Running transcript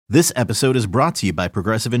This episode is brought to you by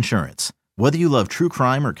Progressive Insurance. Whether you love true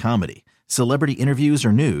crime or comedy, celebrity interviews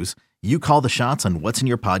or news, you call the shots on what's in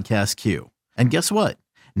your podcast queue. And guess what?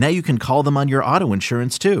 Now you can call them on your auto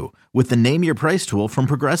insurance too with the Name Your Price tool from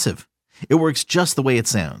Progressive. It works just the way it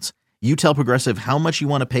sounds. You tell Progressive how much you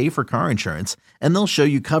want to pay for car insurance, and they'll show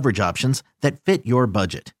you coverage options that fit your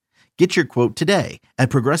budget. Get your quote today at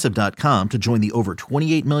Progressive.com to join the over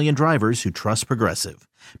 28 million drivers who trust Progressive.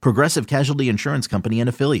 Progressive Casualty Insurance Company and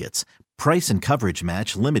Affiliates. Price and coverage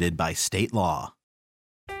match limited by state law.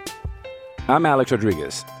 I'm Alex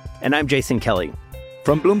Rodriguez. And I'm Jason Kelly.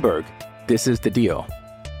 From Bloomberg, this is The Deal.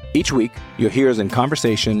 Each week, you'll hear us in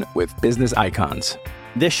conversation with business icons.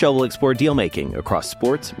 This show will explore deal-making across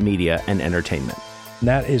sports, media, and entertainment.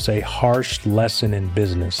 That is a harsh lesson in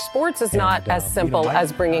business. Sports is not as simple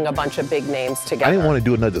as bringing a bunch of big names together. I didn't want to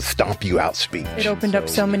do another stomp you out speech. It opened up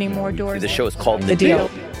so many more doors. The show is called The Deal.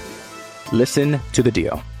 Listen to The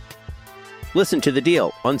Deal. Listen to The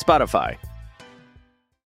Deal on Spotify.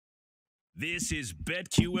 This is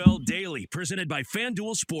BetQL Daily, presented by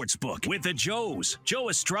FanDuel Sportsbook with the Joes, Joe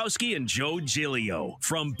Ostrowski and Joe Giglio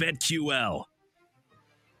from BetQL.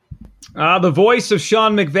 The voice of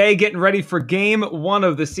Sean McVay getting ready for game one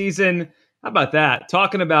of the season. How about that?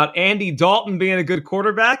 Talking about Andy Dalton being a good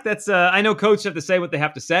quarterback. That's I know coaches have to say what they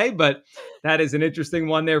have to say, but that is an interesting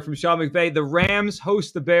one there from Sean McVay. The Rams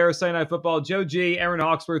host the Bears Sunday Night Football. Joe G, Aaron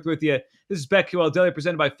Hawksworth with you. This is BetQL Daily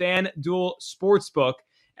presented by FanDuel Sportsbook.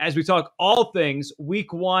 As we talk all things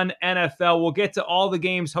Week 1 NFL, we'll get to all the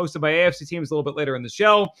games hosted by AFC teams a little bit later in the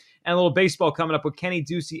show, and a little baseball coming up with Kenny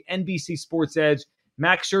Ducey, NBC Sports Edge.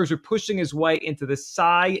 Max Scherzer pushing his way into the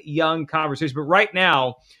Cy Young conversation. But right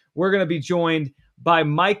now, we're going to be joined by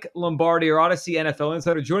Mike Lombardi, our Odyssey NFL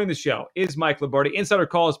insider. Joining the show is Mike Lombardi. Insider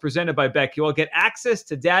Call is presented by BetQL. Get access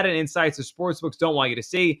to data and insights the sportsbooks don't want you to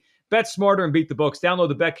see. Bet smarter and beat the books. Download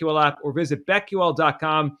the BetQL app or visit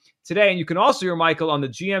BetQL.com today. And you can also hear Michael on the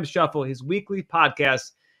GM Shuffle, his weekly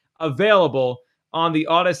podcast, available on the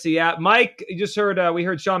Odyssey app. Mike, you just heard, we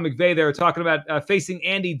heard Sean McVay there talking about facing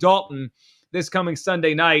Andy Dalton this coming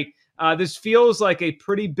Sunday night. This feels like a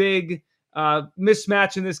pretty big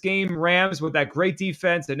mismatch in this game. Rams with that great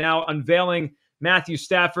defense and now unveiling Matthew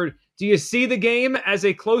Stafford. Do you see the game as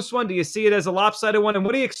a close one? Do you see it as a lopsided one? And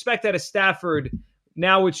what do you expect out of Stafford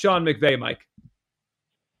now with Sean McVay, Mike?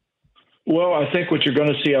 Well, I think what you're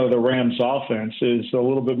going to see out of the Rams offense is a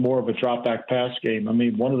little bit more of a drop back pass game. I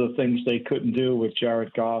mean, one of the things they couldn't do with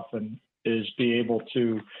Jared Goff is be able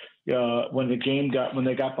to, when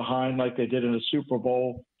they got behind like they did in the Super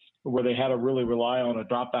Bowl, where they had to really rely on a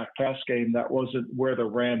drop back pass game, that wasn't where the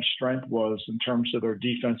Rams' strength was in terms of their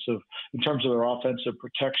offensive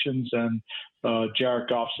protections and Jared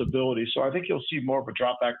Goff's ability. So I think you'll see more of a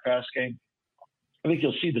drop back pass game. I think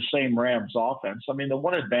you'll see the same Rams offense. I mean, the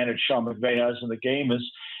one advantage Sean McVay has in the game is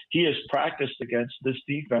he has practiced against this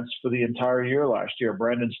defense for the entire year last year.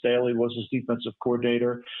 Brandon Staley was his defensive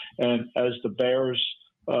coordinator. And as the Bears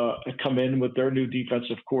come in with their new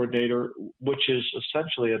defensive coordinator, which is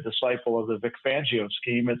essentially a disciple of the Vic Fangio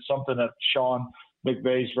scheme, it's something that Sean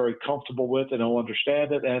McVay is very comfortable with and he'll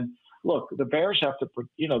understand it. And look, the Bears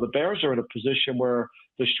the Bears are in a position where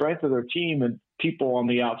the strength of their team and people on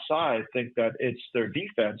the outside think that it's their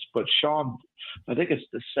defense. But Sean, I think it's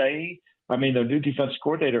their new defense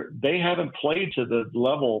coordinator, they haven't played to the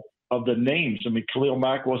level of the names. I mean, Khalil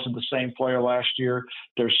Mack wasn't the same player last year.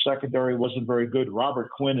 Their secondary wasn't very good. Robert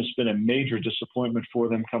Quinn has been a major disappointment for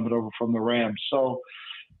them coming over from the Rams. So,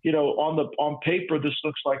 on paper, this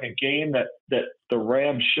looks like a game that the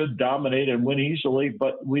Rams should dominate and win easily,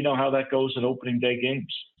 but we know how that goes in opening day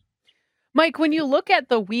games. Mike, when you look at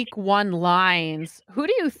the Week 1 lines, who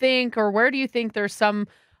do you think, or where do you think there's some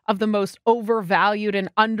of the most overvalued and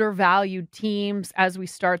undervalued teams as we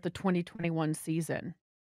start the 2021 season?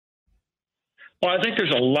 Well, I think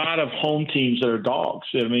there's a lot of home teams that are dogs.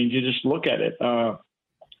 I mean, you just look at it,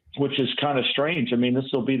 which is kind of strange. I mean, this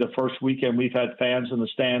will be the first weekend we've had fans in the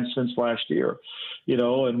stands since last year,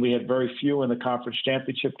 and we had very few in the conference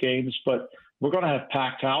championship games, but we're going to have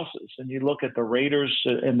packed houses. And you look at the Raiders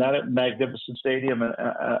in that magnificent stadium,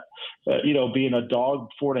 being a dog,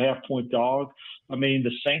 4.5-point dog. I mean,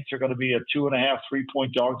 the Saints are going to be a 2.5,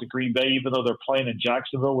 3-point dog to Green Bay, even though they're playing in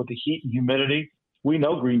Jacksonville with the heat and humidity. We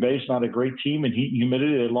know Green Bay is not a great team in heat and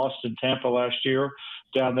humidity. They lost in Tampa last year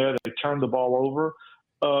down there. They turned the ball over.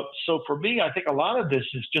 So for me, I think a lot of this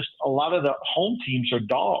is just a lot of the home teams are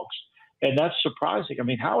dogs. And that's surprising. I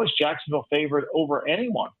mean, how is Jacksonville favored over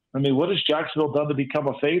anyone? I mean, what has Jacksonville done to become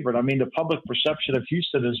a favorite? I mean, the public perception of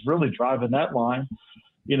Houston is really driving that line,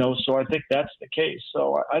 so I think that's the case.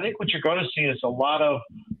 So I think what you're going to see is a lot of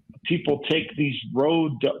people take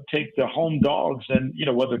take the home dogs and,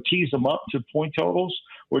 whether tease them up to point totals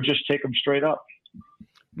or just take them straight up.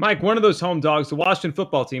 Mike, one of those home dogs, the Washington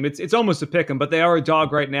football team, it's almost a pick 'em, but they are a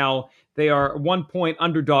dog right now. They are 1-point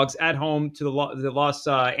underdogs at home to the Los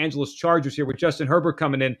Angeles Chargers here with Justin Herbert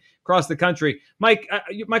coming in across the country. Mike,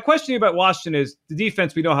 my question about Washington is the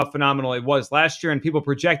defense. We know how phenomenal it was last year and people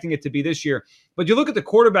projecting it to be this year. But you look at the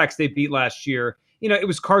quarterbacks they beat last year. It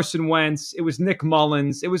was Carson Wentz. It was Nick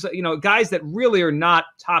Mullins. It was, guys that really are not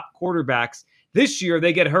top quarterbacks. This year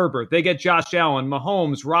they get Herbert. They get Josh Allen,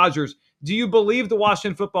 Mahomes, Rodgers. Do you believe the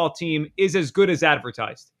Washington football team is as good as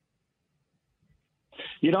advertised?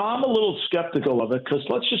 I'm a little skeptical of it because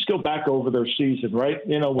let's just go back over their season, right?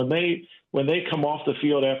 When they come off the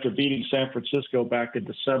field after beating San Francisco back in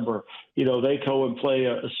December, they go and play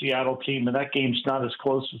a Seattle team, and that game's not as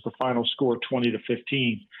close as the final score,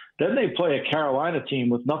 20-15. Then they play a Carolina team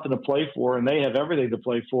with nothing to play for, and they have everything to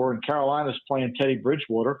play for, and Carolina's playing Teddy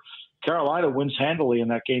Bridgewater. Carolina wins handily in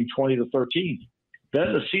that game, 20-13.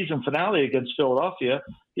 Then the season finale against Philadelphia,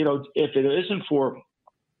 if it isn't for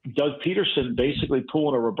Doug Peterson basically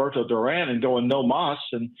pulling a Roberto Duran and going no mas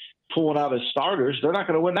and pulling out his starters, they're not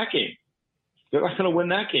going to win that game. They're not going to win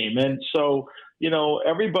that game. And so,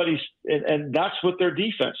 everybody's and that's what their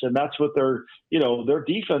defense, and that's what their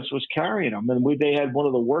defense was carrying them. And they had one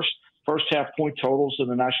of the worst first half point totals in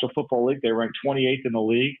the National Football League. They ranked 28th in the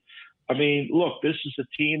league. I mean, look, this is a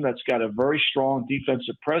team that's got a very strong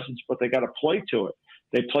defensive presence, but they got to play to it.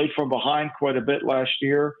 They played from behind quite a bit last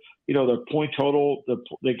year. Their point total,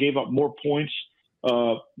 they gave up more points.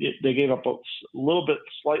 They gave up a little bit,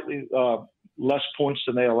 slightly less points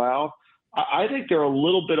than they allowed. I think they're a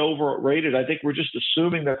little bit overrated. I think we're just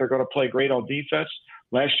assuming that they're going to play great on defense.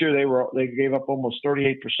 Last year, they gave up almost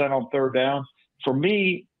 38% on third down. For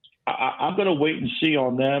me, I'm going to wait and see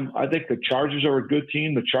on them. I think the Chargers are a good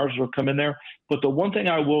team. The Chargers will come in there. But the one thing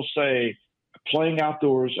I will say, playing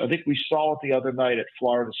outdoors, I think we saw it the other night at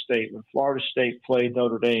Florida State when Florida State played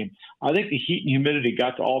Notre Dame. I think the heat and humidity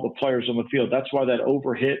got to all the players on the field. That's why that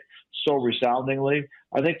overhit so resoundingly.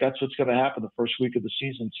 I think that's what's going to happen the first week of the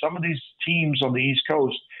season. Some of these teams on the East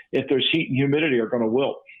Coast, if there's heat and humidity, are going to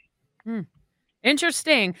wilt.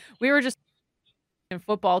 Interesting. We were just a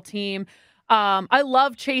football team. I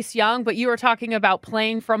love Chase Young, but you were talking about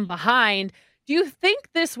playing from behind. Do you think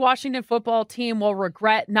this Washington football team will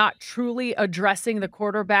regret not truly addressing the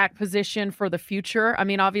quarterback position for the future? I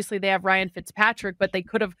mean, obviously they have Ryan Fitzpatrick, but they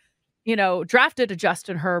could have, drafted a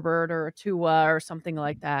Justin Herbert or a Tua or something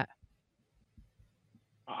like that.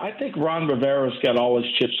 I think Ron Rivera's got all his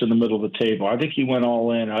chips in the middle of the table. I think he went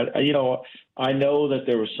all in. I know that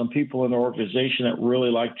there were some people in the organization that really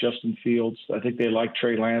liked Justin Fields. I think they liked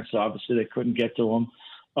Trey Lance. Obviously, they couldn't get to him.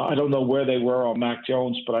 I don't know where they were on Mac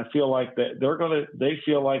Jones, but I feel like that they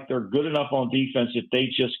feel like they're good enough on defense if they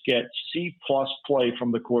just get C+ play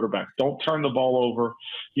from the quarterback. Don't turn the ball over.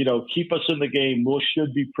 Keep us in the game. We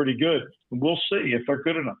should be pretty good. We'll see if they're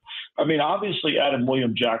good enough. I mean, obviously, Adam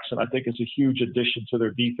William Jackson, I think, is a huge addition to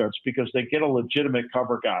their defense because they get a legitimate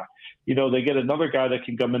cover guy. They get another guy that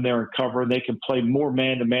can come in there and cover, and they can play more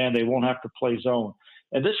man-to-man. They won't have to play zone.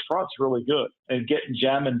 And this front's really good. And getting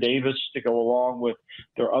Jamin Davis to go along with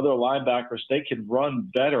their other linebackers, they can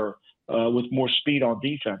run better with more speed on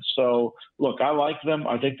defense. So, look, I like them.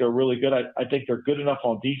 I think they're really good. I think they're good enough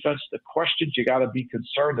on defense. The questions you got to be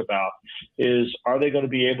concerned about is, are they going to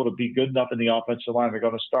be able to be good enough in the offensive line? They're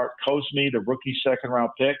going to start Cosme, the rookie second-round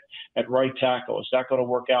pick, at right tackle. Is that going to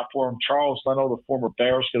work out for them? Charles Leno, the former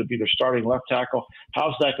Bear, is going to be their starting left tackle.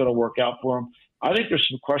 How's that going to work out for them? I think there's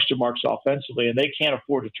some question marks offensively, and they can't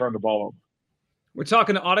afford to turn the ball over. We're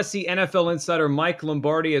talking to Odyssey NFL insider Mike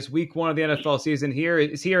Lombardi as week one of the NFL season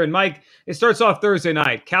is here. And Mike, it starts off Thursday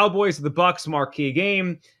night. Cowboys and the Bucs marquee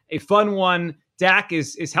game, a fun one. Dak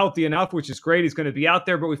is healthy enough, which is great. He's going to be out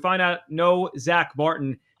there, but we find out no Zach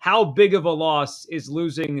Martin. How big of a loss is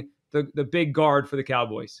losing the big guard for the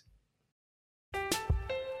Cowboys?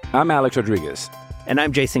 I'm Alex Rodriguez. And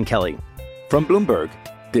I'm Jason Kelly. From Bloomberg,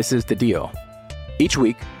 this is The Deal. Each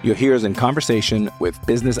week, you'll hear us in conversation with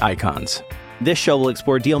business icons. This show will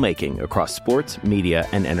explore deal-making across sports, media,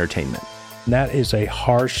 and entertainment. That is a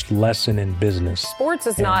harsh lesson in business. Sports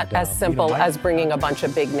is not as simple as bringing a bunch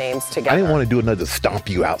of big names together. I didn't want to do another stomp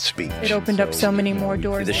you out speech. It opened up so many more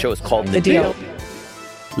doors. The show is called The Deal.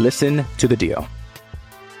 Listen to The Deal.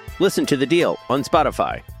 Listen to The Deal on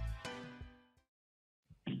Spotify.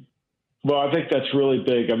 Well, I think that's really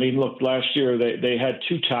big. I mean, look, last year they had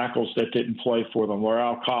two tackles that didn't play for them,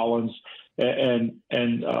 Al Collins and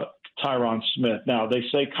Tyron Smith. Now, they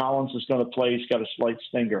say Collins is going to play. He's got a slight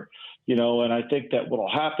stinger. And I think that what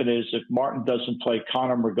will happen is if Martin doesn't play,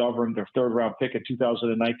 Connor McGovern, their third-round pick in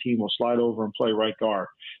 2019, will slide over and play right guard.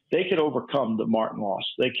 They can overcome the Martin loss.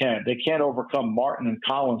 They can. They can't overcome Martin and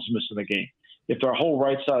Collins missing the game. If their whole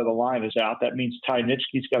right side of the line is out, that means Ty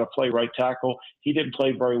Nitschke's got to play right tackle. He didn't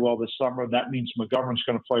play very well this summer. That means McGovern's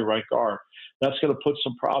going to play right guard. That's going to put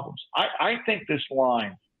some problems. I think this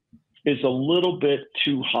line is a little bit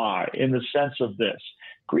too high in the sense of this.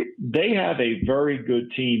 They have a very good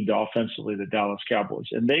team offensively, the Dallas Cowboys,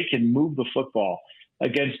 and they can move the football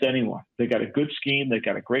against anyone. They got a good scheme. They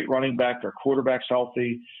got a great running back. Their quarterback's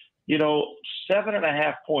healthy.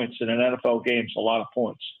 7.5 points in an NFL game is a lot of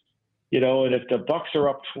points. And if the Bucs are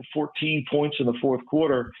up 14 points in the fourth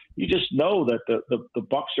quarter, you just know that the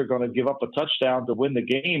Bucs are going to give up a touchdown to win the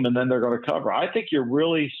game, and then they're going to cover. I think you're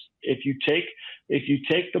really, if you take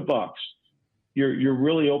the Bucs, you're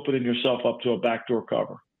really opening yourself up to a backdoor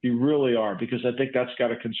cover. You really are, because I think that's got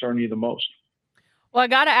to concern you the most. Well, I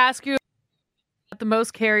got to ask you about the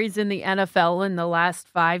most carries in the NFL in the last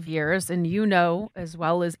 5 years. And as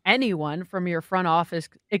well as anyone from your front office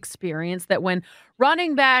experience, that when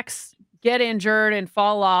running backs get injured and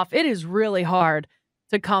fall off, it is really hard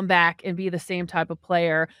to come back and be the same type of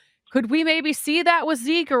player. Could we maybe see that with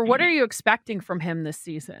Zeke, or what are you expecting from him this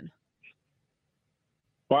season?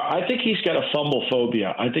 Well, I think he's got a fumble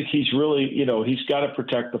phobia. I think he's really, he's got to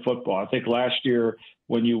protect the football. I think last year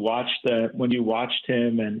when you watched him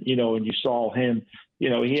and, and you saw him,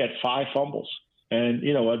 he had 5 fumbles, and,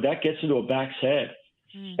 that gets into a back's head.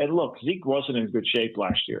 And look, Zeke wasn't in good shape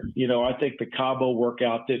last year. I think the Cabo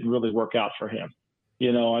workout didn't really work out for him.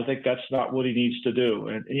 I think that's not what he needs to do.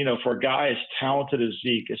 And, for a guy as talented as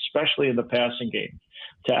Zeke, especially in the passing game,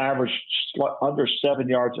 to average under 7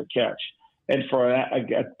 yards a catch, and for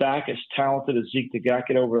a back as talented as Zeke to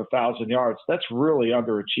get over 1,000 yards, that's really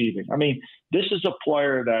underachieving. I mean, this is a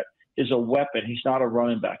player that is a weapon. He's not a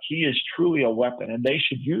running back. He is truly a weapon, and they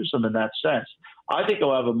should use him in that sense. I think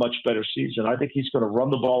he'll have a much better season. I think he's going to run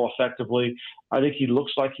the ball effectively. I think he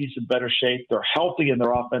looks like he's in better shape. They're healthy in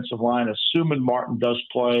their offensive line, assuming Martin does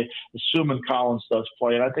play, assuming Collins does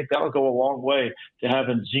play. And I think that'll go a long way to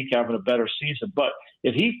having Zeke having a better season. But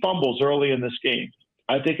if he fumbles early in this game,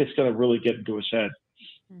 I think it's going to really get into his head.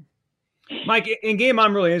 Mike, in game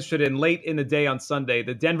I'm really interested in late in the day on Sunday,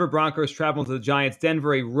 the Denver Broncos traveling to the Giants.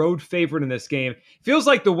 Denver, a road favorite in this game. Feels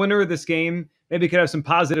like the winner of this game maybe could have some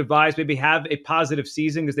positive vibes, maybe have a positive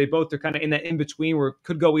season, because they both are kind of in that in-between where it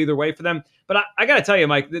could go either way for them. But I got to tell you,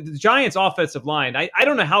 Mike, the Giants' offensive line, I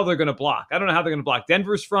don't know how they're going to block. I don't know how they're going to block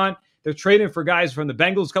Denver's front. They're trading for guys from the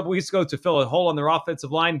Bengals a couple weeks ago to fill a hole on their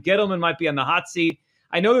offensive line. Gettleman might be on the hot seat.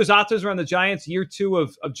 I know there's optimism around the Giants, year 2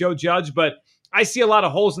 of Joe Judge, but I see a lot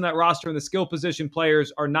of holes in that roster, and the skill position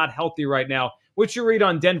players are not healthy right now. What's your read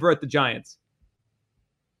on Denver at the Giants?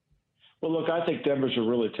 Well, look, I think Denver's a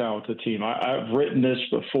really talented team. I've written this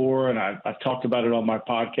before, and I've talked about it on my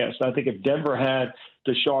podcast. I think if Denver had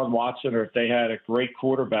Deshaun Watson, or if they had a great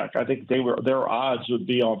quarterback, I think their odds would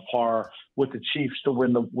be on par with the Chiefs to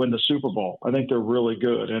win the Super Bowl. I think they're really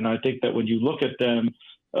good, and I think that when you look at them,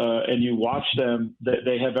 and you watch them,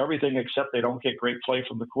 they have everything except they don't get great play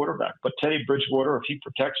from the quarterback. But Teddy Bridgewater, if he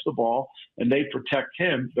protects the ball and they protect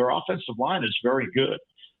him, their offensive line is very good.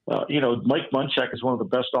 Mike Munchak is one of the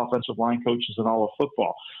best offensive line coaches in all of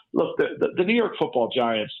football. Look, the New York Football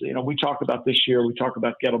Giants, we talk about this year, we talk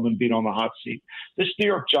about Gettleman being on the hot seat. This New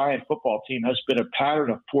York Giant football team has been a pattern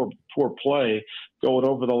of poor play going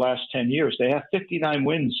over the last 10 years. They have 59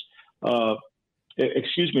 wins. They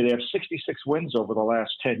have 66 wins over the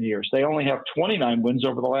last 10 years. They only have 29 wins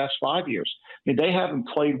over the last 5 years. I mean, they haven't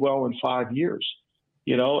played well in 5 years,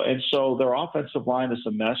 and so their offensive line is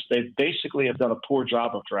a mess. They basically have done a poor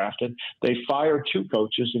job of drafting. They fired 2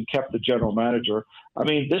 coaches and kept the general manager. I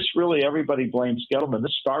mean, everybody blames Gettleman.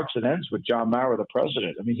 This starts and ends with John Mara, the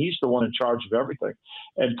president. I mean, he's the one in charge of everything.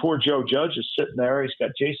 And poor Joe Judge is sitting there. He's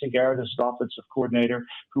got Jason Garrett as his offensive coordinator,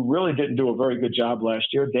 who really didn't do a very good job last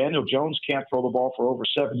year. Daniel Jones can't throw the ball for over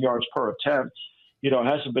 7 yards per attempt.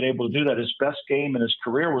 Hasn't been able to do that. His best game in his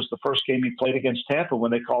career was the first game he played against Tampa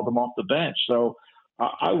when they called him off the bench. So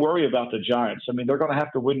I worry about the Giants. I mean, they're going to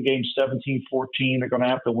have to win games 17-14. They're going to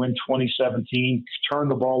have to win 20-17, turn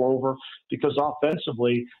the ball over, because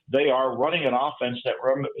offensively they are running an offense that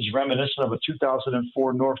is reminiscent of a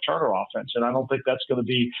 2004 North Turner offense. And I don't think that's going to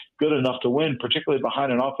be good enough to win, particularly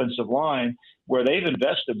behind an offensive line where they've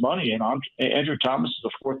invested money in. Andrew Thomas is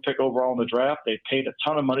the 4th pick overall in the draft. They paid a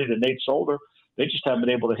ton of money to Nate Solder. They just haven't been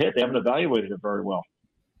able to hit. They haven't evaluated it very well.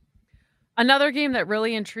 Another game that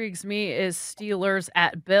really intrigues me is Steelers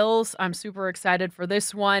at Bills. I'm super excited for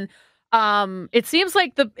this one. It seems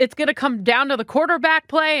like it's going to come down to the quarterback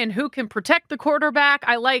play and who can protect the quarterback.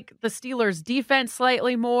 I like the Steelers' defense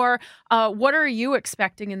slightly more. What are you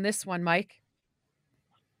expecting in this one, Mike?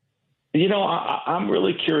 I'm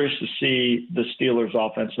really curious to see the Steelers'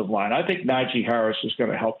 offensive line. I think Najee Harris is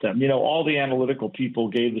going to help them. All the analytical people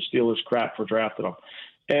gave the Steelers crap for drafting them.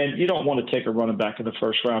 And you don't want to take a running back in the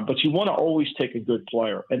first round, but you want to always take a good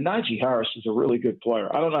player. And Najee Harris is a really good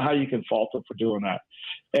player. I don't know how you can fault him for doing that.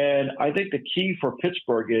 And I think the key for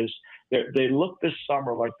Pittsburgh is they look this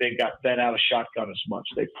summer like they got Ben out of shotgun as much.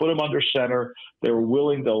 They put him under center. They were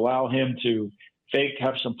willing to allow him to fake,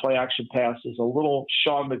 have some play action passes, a little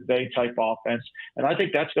Sean McVay type offense. And I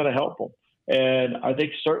think that's going to help them. And I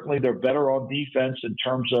think certainly they're better on defense in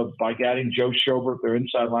terms of by getting Joe Schobert, their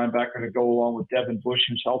inside linebacker, to go along with Devin Bush,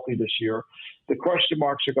 who's healthy this year. The question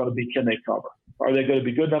marks are going to be, can they cover? Are they going to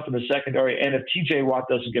be good enough in the secondary? And if TJ Watt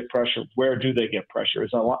doesn't get pressure, where do they get pressure?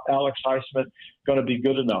 Is Alex Highsmith going to be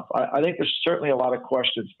good enough? I think there's certainly a lot of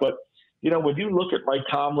questions. But, when you look at Mike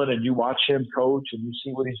Tomlin and you watch him coach and you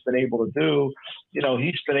see what he's been able to do,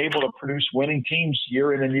 he's been able to produce winning teams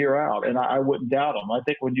year in and year out. And I wouldn't doubt him. I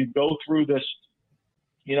think when you go through this,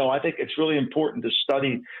 I think it's really important to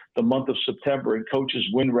study the month of September and coaches'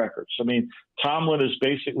 win records. I mean, Tomlin is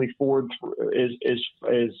basically 5-3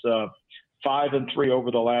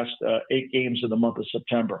 over the last 8 games in the month of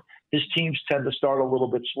September. His teams tend to start a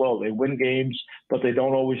little bit slow. They win games, but they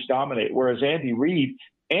don't always dominate. Whereas Andy Reid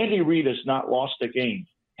has not lost a game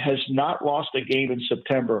in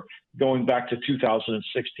September going back to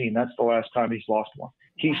 2016. That's the last time he's lost one.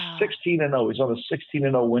 He's 16-0. He's on a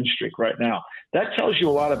 16-0 win streak right now. That tells you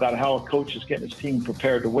a lot about how a coach is getting his team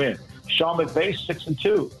prepared to win. Sean McVay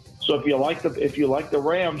 6-2. So if you like the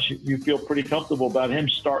Rams, you feel pretty comfortable about him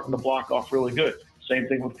starting the block off really good. Same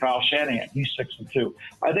thing with Kyle Shanahan. He's 6-2.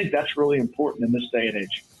 I think that's really important in this day and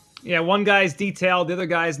age. Yeah, one guy's detailed, the other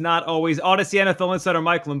guy's not always. Odyssey NFL insider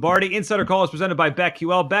Mike Lombardi. Insider Call is presented by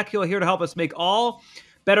BetQL. BetQL here to help us make all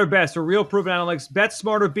better bets for real proven analytics. Bet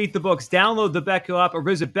smarter, beat the books. Download the BetQL app or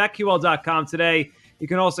visit BetQL.com today. You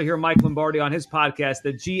can also hear Mike Lombardi on his podcast,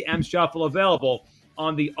 The GM Shuffle, available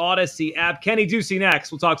on the Odyssey app. Kenny Ducey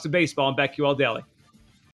next. We'll talk some baseball on BetQL Daily.